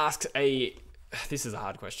Ben asks this is a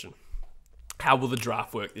hard question. How will the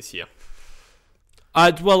draft work this year?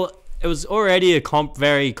 Well, it was already a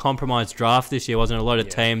very compromised draft this year, wasn't it? A lot of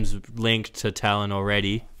teams linked to talent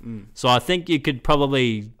already. So I think you could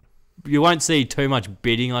probably... You won't see too much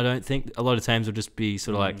bidding, I don't think. A lot of teams will just be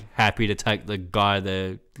sort of like happy to take the guy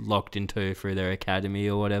they're locked into through their academy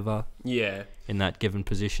or whatever. Yeah. In that given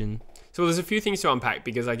position. So there's a few things to unpack,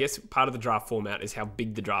 because I guess part of the draft format is how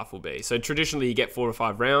big the draft will be. So traditionally you get 4 or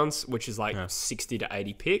 5 rounds, which is like 60 to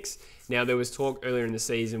 80 picks. Now there was talk earlier in the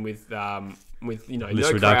season with list no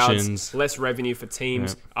reductions, crowds, less revenue for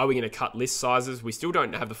teams. Are we going to cut list sizes? We still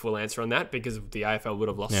don't have the full answer on that, because the AFL would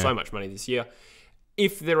have lost so much money this year.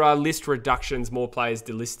 If there are list reductions, more players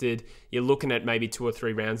delisted, you're looking at maybe 2 or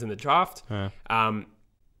 3 rounds in the draft.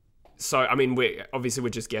 So, I mean, we're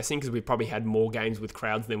just guessing, because we probably had more games with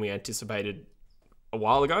crowds than we anticipated a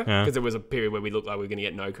while ago, because there was a period where we looked like we were going to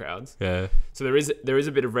get no crowds. Yeah. So there is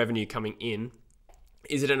a bit of revenue coming in.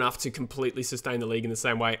 Is it enough to completely sustain the league in the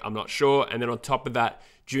same way? I'm not sure. And then on top of that,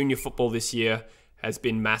 junior football this year has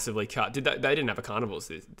been massively cut. They didn't have a carnivals.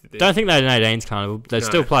 Don't think they had an 18s carnival. They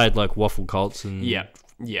still played like Waffle Colts and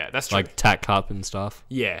that's true. Like Tack Cup and stuff.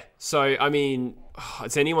 Yeah. So I mean,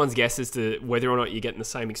 it's anyone's guess as to whether or not you're getting the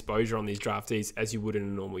same exposure on these draftees as you would in a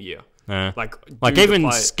normal year. Yeah. Like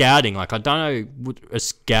even scouting. Like I don't know, are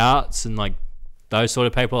scouts and like those sort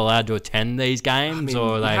of people allowed to attend these games,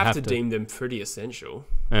 or they have to deem them pretty essential.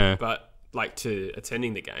 Yeah. But like to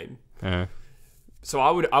attending the game. Yeah. So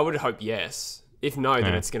I would hope yes. If no,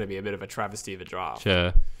 then it's going to be a bit of a travesty of a draft.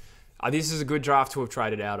 Sure. This is a good draft to have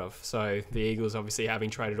traded out of. So the Eagles obviously having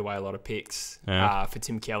traded away a lot of picks for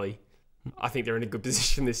Tim Kelly. I think they're in a good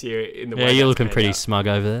position this year in the way. Yeah, you're looking pretty smug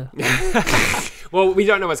over there. Well, we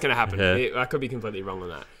don't know what's going to happen. I could be completely wrong on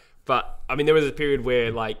that. But I mean, there was a period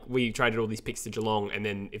where like we traded all these picks to Geelong, and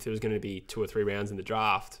then if there was going to be 2 or 3 rounds in the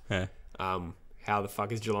draft, how the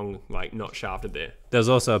fuck is Geelong like not shafted there? There was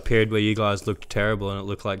also a period where you guys looked terrible and it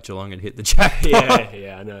looked like Geelong had hit the jackpot.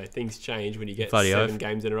 Yeah, I know. Things change when you get 7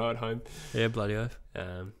 games in a row at home. Yeah, bloody oath.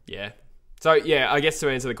 Yeah. So, I guess to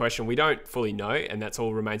answer the question, we don't fully know, and that's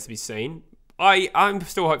all remains to be seen. I'm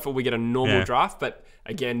still hopeful we get a normal draft, but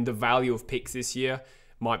again, the value of picks this year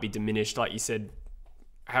might be diminished. Like you said,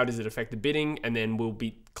 how does it affect the bidding? And then will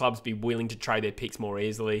clubs be willing to trade their picks more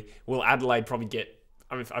easily? Will Adelaide probably get...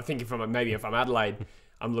 I think if I'm Adelaide,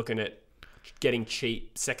 I'm looking at getting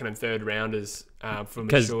cheap 2nd and 3rd rounders from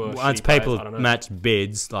because once people match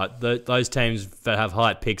bids, like those teams that have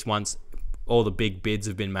high picks, once all the big bids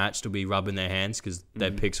have been matched, will be rubbing their hands because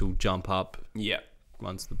their picks will jump up. Yeah,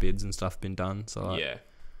 once the bids and stuff have been done. So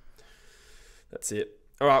that's it.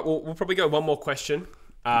 All right, we'll probably go one more question.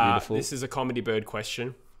 Beautiful. This is a Comedy Bird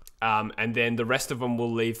question, and then the rest of them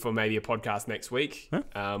we'll leave for maybe a podcast next week.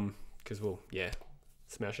 Because we'll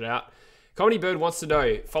smash it out. Comedy Bird wants to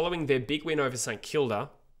know, following their big win over St Kilda,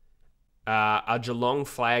 are Geelong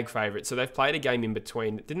flag favourites? So they've played a game in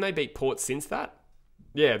between. Didn't they beat Port since that?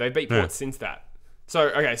 Yeah, they beat Port since that. So,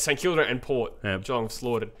 okay, St Kilda and Port, Geelong have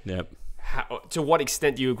slaughtered. Yep. To what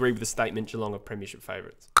extent do you agree with the statement Geelong are premiership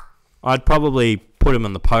favourites? I'd probably put them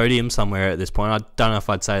on the podium somewhere at this point. I don't know if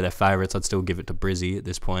I'd say they're favourites. I'd still give it to Brizzy at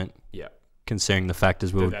this point. Yeah. Considering the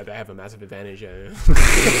factors will... They have a massive advantage,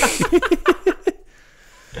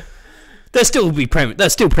 They're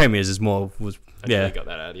still premiers as more was I got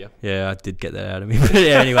that out of you. Yeah, I did get that out of me. But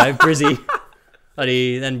yeah, anyway, Brizzy.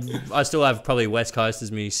 Then I still have probably West Coast as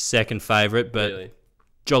my second favourite, but really?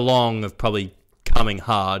 Geelong have probably coming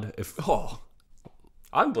hard.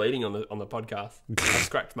 I'm bleeding on the podcast. I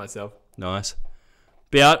scratched myself. Nice.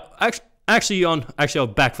 But yeah, actually I'll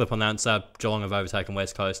backflip on that and say Geelong have overtaken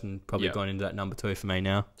West Coast and probably gone into that number 2 for me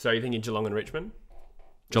now. So you're thinking Geelong and Richmond?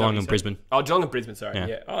 Geelong and Brisbane. Oh, Geelong and Brisbane, sorry.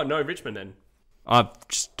 Yeah. Oh, no, Richmond then. I'm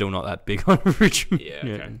still not that big on Richmond. Yeah,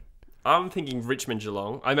 okay. I'm thinking Richmond,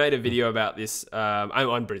 Geelong. I made a video about this. I'm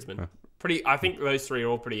on Brisbane. I think those 3 are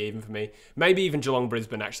all pretty even for me. Maybe even Geelong,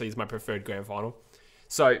 Brisbane actually is my preferred grand final.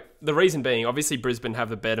 So the reason being, obviously Brisbane have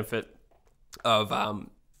the benefit of,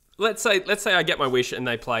 let's say I get my wish and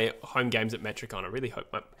they play home games at Metricon. I really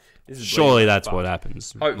hope surely that's what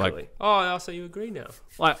happens. Hopefully. So you agree now.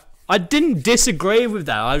 I didn't disagree with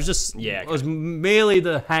that. I was just... Yeah. Okay. It was merely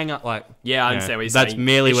the hang-up, I understand what you're saying. That's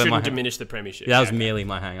merely where shouldn't diminish the premiership. Yeah, that was merely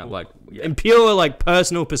my hang-up. In pure,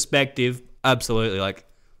 personal perspective, absolutely,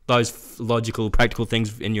 those logical, practical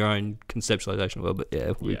things in your own conceptualization of it.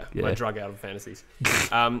 But my drug out of fantasies.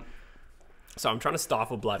 So I'm trying to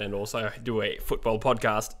stifle blood and also do a football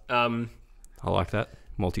podcast. I like that.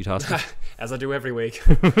 Multitasking. As I do every week.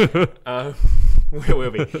 Where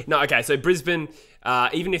will we? No, okay, so Brisbane,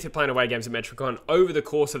 even if they're playing away games at Metricon, over the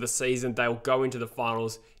course of the season, they'll go into the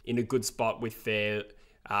finals in a good spot with their...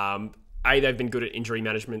 they've been good at injury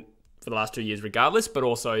management for the last 2 years regardless, but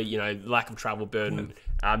also, lack of travel burden.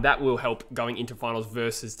 That will help going into finals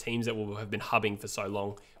versus teams that will have been hubbing for so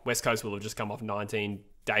long. West Coast will have just come off 19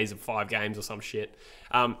 days of 5 games or some shit.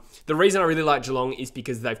 The reason I really like Geelong is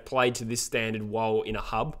because they've played to this standard while in a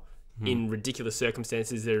hub. In ridiculous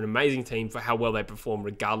circumstances. They're an amazing team for how well they perform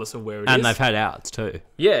regardless of where it is. And they've had outs too.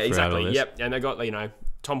 Yeah, exactly. Yep. And they got,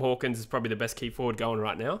 Tom Hawkins is probably the best key forward going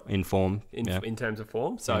right now. In form. In terms of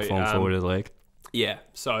form. So, in form forward of the league. Yeah.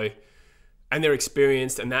 So, and they're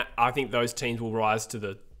experienced, and that I think those teams will rise to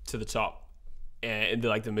the top. And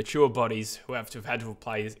the mature bodies who have had to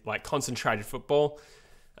play concentrated football.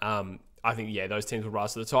 I think, those teams will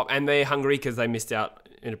rise to the top. And they're hungry because they missed out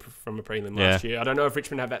from a prelim last year. I don't know if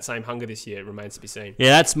Richmond have that same hunger this year. It remains to be seen.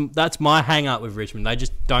 Yeah, that's my hang-up with Richmond. They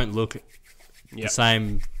just don't look the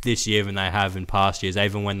same this year than they have in past years,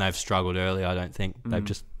 even when they've struggled early, I don't think. They've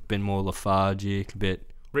just been more lethargic, a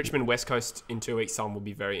bit. Richmond West Coast in 2 weeks' time will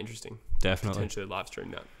be very interesting. Definitely. Potentially live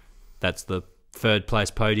stream that. That's the third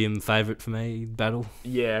place podium favourite for me battle.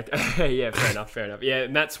 Yeah, yeah, fair enough. Yeah,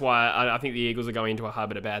 and that's why I think the Eagles are going into a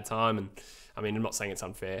hub at a bad time. And I mean, I'm not saying it's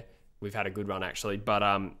unfair. We've had a good run actually, but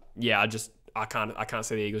yeah, I can't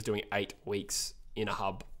see the Eagles doing 8 weeks in a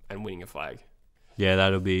hub and winning a flag. Yeah,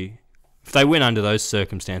 that'll be. If they win under those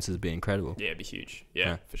circumstances, it'd be incredible. Yeah, it'd be huge.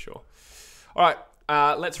 Yeah, for sure. All right,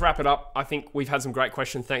 let's wrap it up. I think we've had some great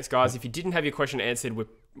questions. Thanks, guys. If you didn't have your question answered,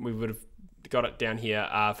 we would have got it down here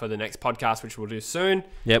for the next podcast, which we'll do soon.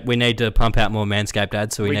 Yep, we need to pump out more Manscaped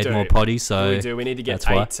ads, so we need more potties. So we do. We need to get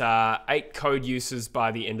eight code uses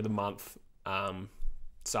by the end of the month. So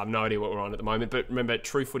I have no idea what we're on at the moment, but remember,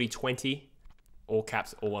 True Footy 20, all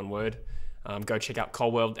caps, all one word. Go check out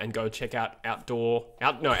Coldworld and go check out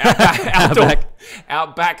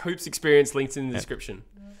Outback Hoops Experience. Links in the description.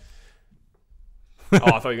 Oh, I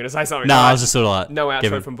thought you were going to say something. No, I was just sort of like... No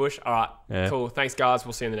outro from Bush. All right, cool. Thanks, guys.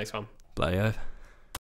 We'll see you in the next one. Bloody oath.